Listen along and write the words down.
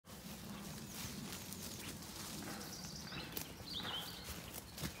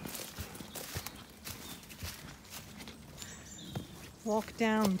walk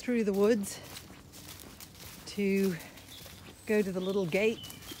down through the woods to go to the little gate.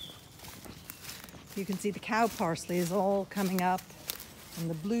 You can see the cow parsley is all coming up, and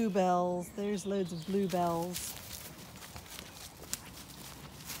the bluebells, there's loads of bluebells.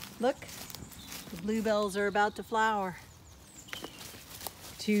 Look, the bluebells are about to flower.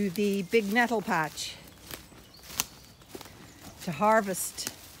 To the big nettle patch to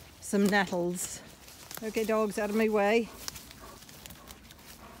harvest some nettles. Okay, dogs, out of my way.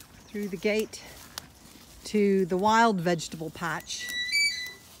 Through the gate to the wild vegetable patch.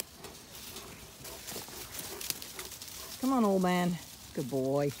 Come on, old man. Good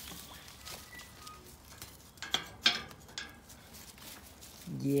boy.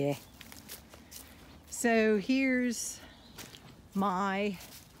 Yeah. So here's my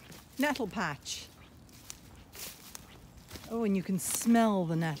nettle patch. Oh, and you can smell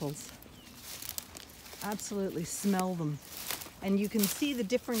the nettles. Absolutely smell them. And you can see the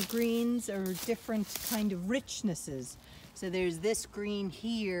different greens or different kind of richnesses. So there's this green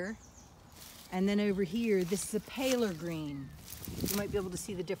here, and then over here, this is a paler green. You might be able to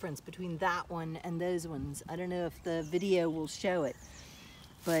see the difference between that one and those ones. I don't know if the video will show it,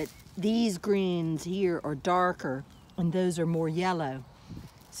 but these greens here are darker and those are more yellow.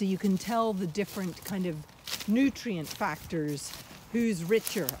 So you can tell the different kind of nutrient factors, who's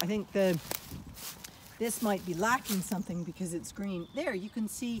richer. I think this might be lacking something because it's green. There, you can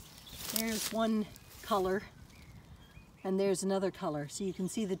see there's one color and there's another color. So you can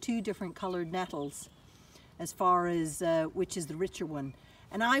see the two different colored nettles as far as which is the richer one.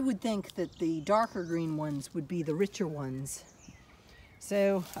 And I would think that the darker green ones would be the richer ones.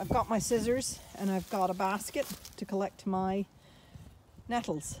 So I've got my scissors and I've got a basket to collect my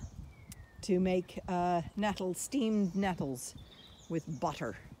nettles, to make steamed nettles with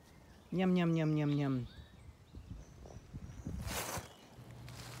butter. Yum, yum, yum, yum, yum.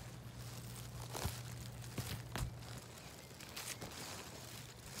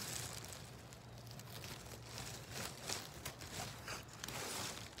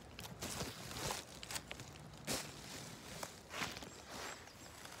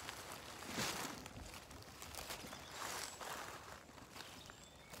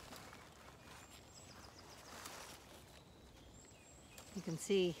 You can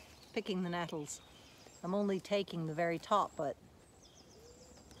see picking the nettles. I'm only taking the very top, but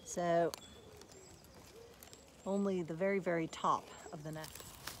so only the very, very top of the nettle.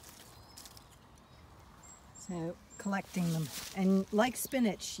 So collecting them. And like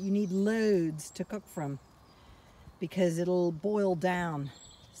spinach, you need loads to cook from because it'll boil down.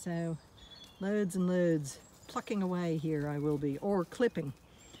 So loads and loads. Plucking away here I will be, or clipping,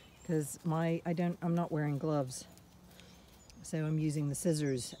 because I'm not wearing gloves. So I'm using the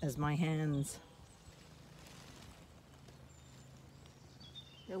scissors as my hands.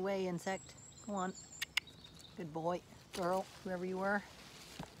 Go away, insect. Go on. Good boy, girl, whoever you were.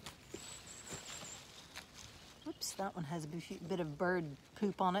 Oops, that one has a bit of bird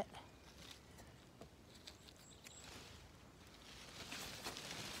poop on it.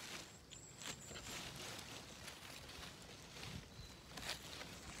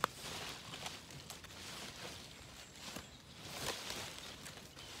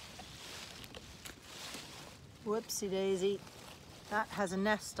 Whoopsie daisy, that has a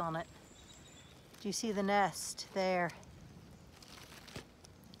nest on it. Do you see the nest there?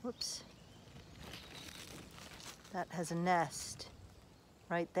 Whoops. That has a nest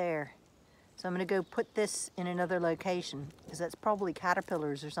right there. So I'm gonna go put this in another location because that's probably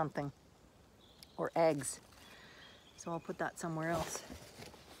caterpillars or something, or eggs. So I'll put that somewhere else.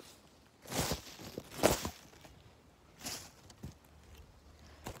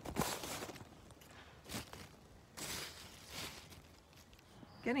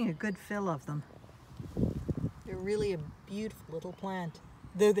 Getting a good fill of them. They're really a beautiful little plant,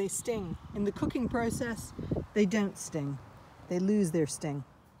 though they sting. In the cooking process, they don't sting. They lose their sting.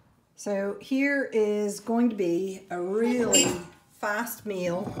 So here is going to be a really fast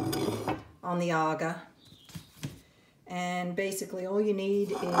meal on the Aga. And basically all you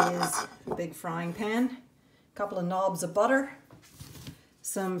need is a big frying pan, a couple of knobs of butter,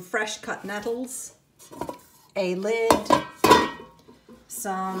 some fresh cut nettles, a lid,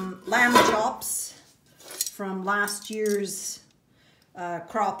 some lamb chops from last year's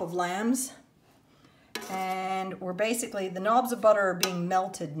crop of lambs. And we're basically, the knobs of butter are being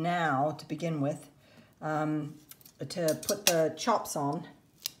melted now to begin with, to put the chops on.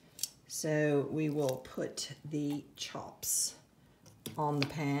 So we will put the chops on the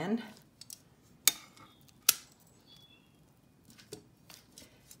pan.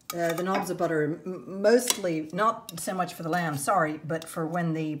 the knobs of butter, mostly, not so much for the lamb, sorry, but for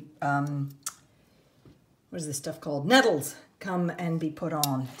when the, what is this stuff called? Nettles come and be put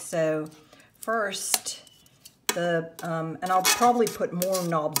on. So first, and I'll probably put more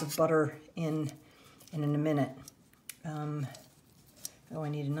knobs of butter in a minute. Oh, I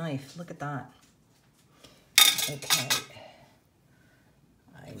need a knife. Look at that. Okay.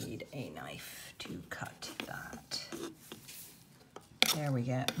 I need a knife to cut that. There we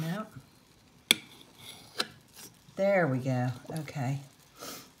go. No. There we go. Okay.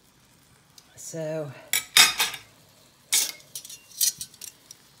 So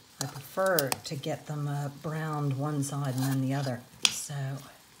I prefer to get them browned one side and then the other. So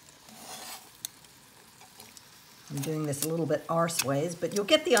I'm doing this a little bit arse ways, but you'll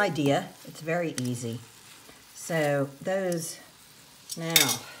get the idea. It's very easy. So those,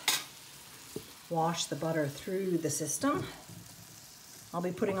 now wash the butter through the system. I'll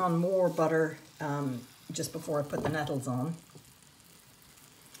be putting on more butter just before I put the nettles on.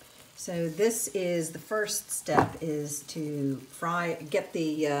 So this is the first step, is to get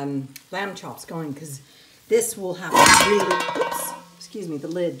the lamb chops going, because this will happen really, oops, excuse me, the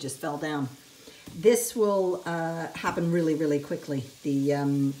lid just fell down. This will happen really, really quickly.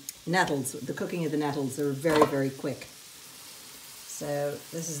 The nettles, the cooking of the nettles are very, very quick. So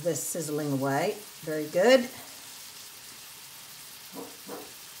this is this sizzling away, very good.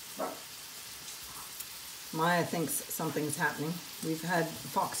 Maya thinks something's happening. We've had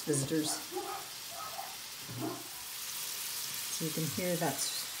fox visitors. So you can hear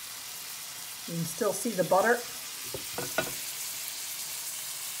that's, you can still see the butter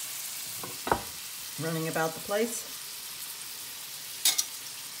running about the place.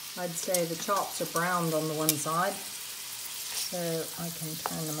 I'd say the chops are browned on the one side, so I can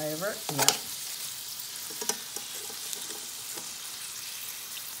turn them over. Yeah.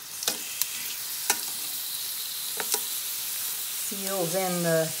 Seals in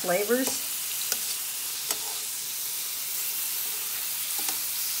the flavors.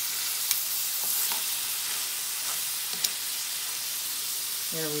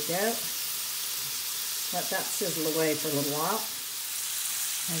 There we go. Let that sizzle away for a little while.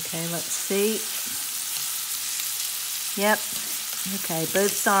 Okay, let's see. Yep. Okay,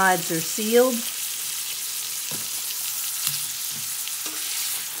 both sides are sealed.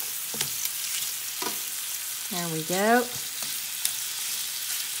 There we go.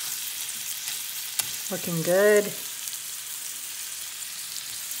 Looking good.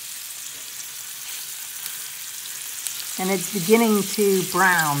 And it's beginning to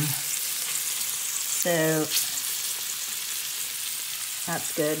brown. So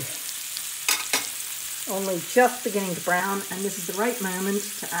that's good. Only just beginning to brown, and this is the right moment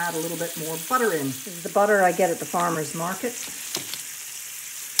to add a little bit more butter in. This is the butter I get at the farmer's market.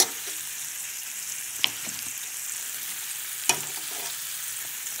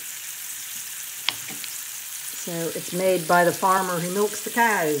 So it's made by the farmer who milks the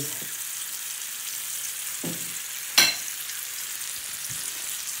cows.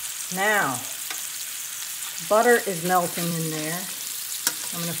 Now, butter is melting in there.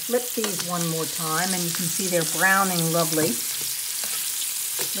 I'm going to flip these one more time, and you can see they're browning lovely.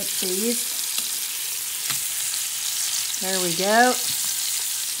 Flip these. There we go.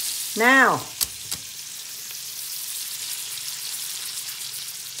 Now,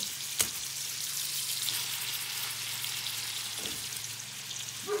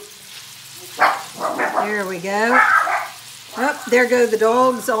 there we go. Oh, there go the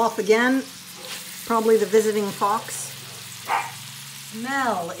dogs off again. Probably the visiting fox.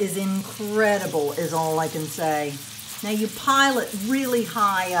 Smell is incredible, is all I can say. Now you pile it really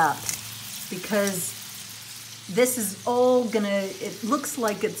high up, because this is all gonna, it looks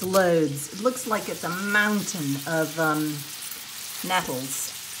like it's loads. It looks like it's a mountain of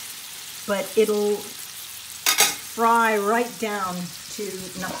nettles, but it'll fry right down to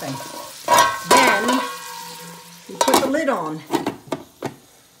nothing. Then you put the lid on.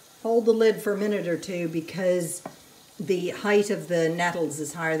 Hold the lid for a minute or two, because the height of the nettles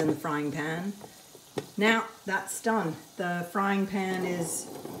is higher than the frying pan. Now that's done. The frying pan is,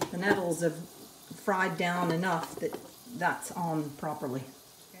 the nettles have fried down enough that that's on properly.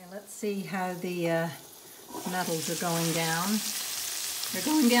 Okay, let's see how the nettles are going down. They're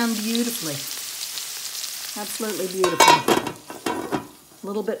going down beautifully. Absolutely beautiful. A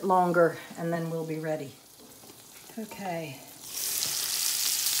little bit longer and then we'll be ready. Okay.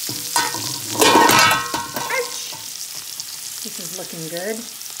 This is looking good.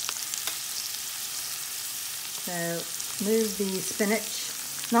 So move the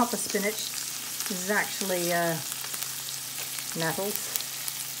spinach, not the spinach, this is actually nettles.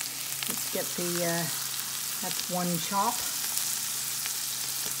 Let's get the, that's one chop.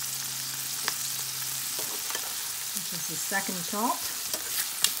 This is the second chop.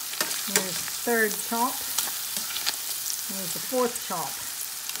 Here's the third chop. Here's the fourth chop.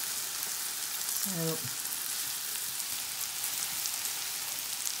 So,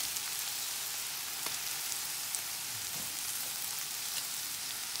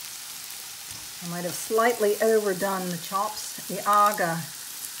 I might have slightly overdone the chops. The aga,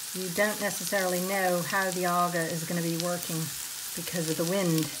 you don't necessarily know how the aga is going to be working because of the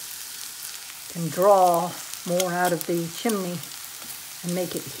wind. It can draw more out of the chimney and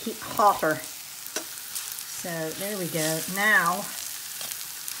make it hotter. So there we go. Now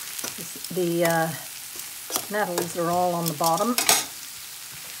the nettles are all on the bottom.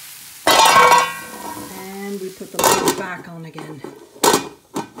 And we put the lid back on again.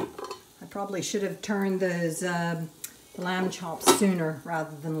 I probably should have turned those lamb chops sooner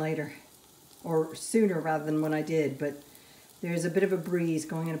rather than later. Or sooner rather than when I did, but there's a bit of a breeze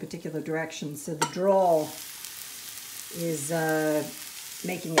going in a particular direction, so the draw is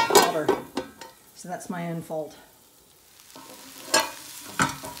making it hotter. So that's my own fault.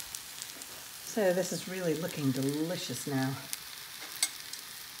 So this is really looking delicious now.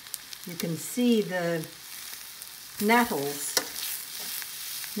 You can see the nettles.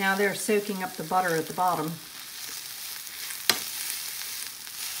 Now they're soaking up the butter at the bottom.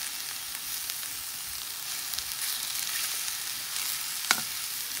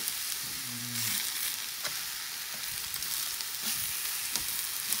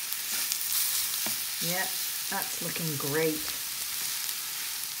 Yep, that's looking great.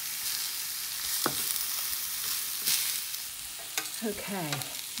 Okay,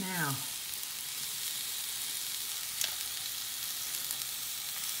 now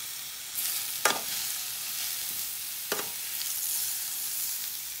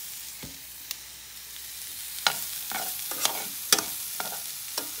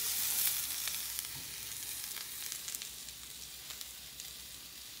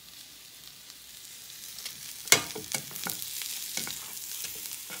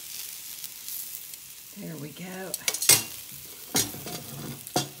there we go.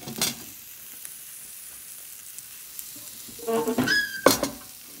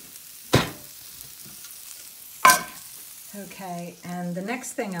 Okay, and the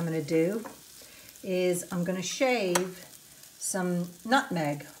next thing I'm going to do is I'm going to shave some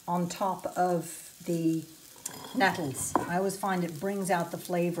nutmeg on top of the nettles. I always find it brings out the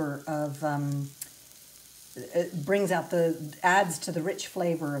flavor of, adds to the rich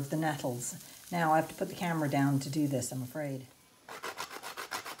flavor of the nettles. Now I have to put the camera down to do this, I'm afraid.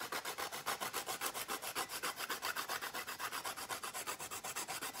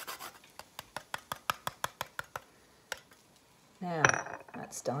 Now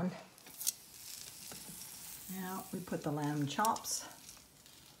that's done. Now we put the lamb chops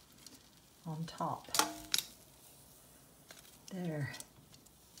on top. There.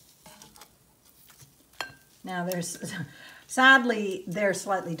 Now there's, sadly they're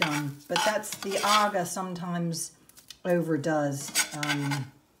slightly done, but that's the aga sometimes overdoes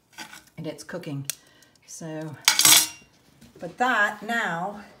in its cooking. So, but that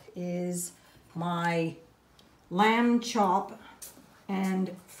now is my lamb chop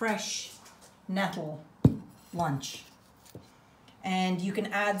and fresh nettle lunch. And you can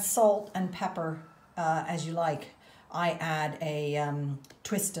add salt and pepper as you like. I add a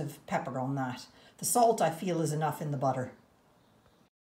twist of pepper on that. The salt I feel is enough in the butter.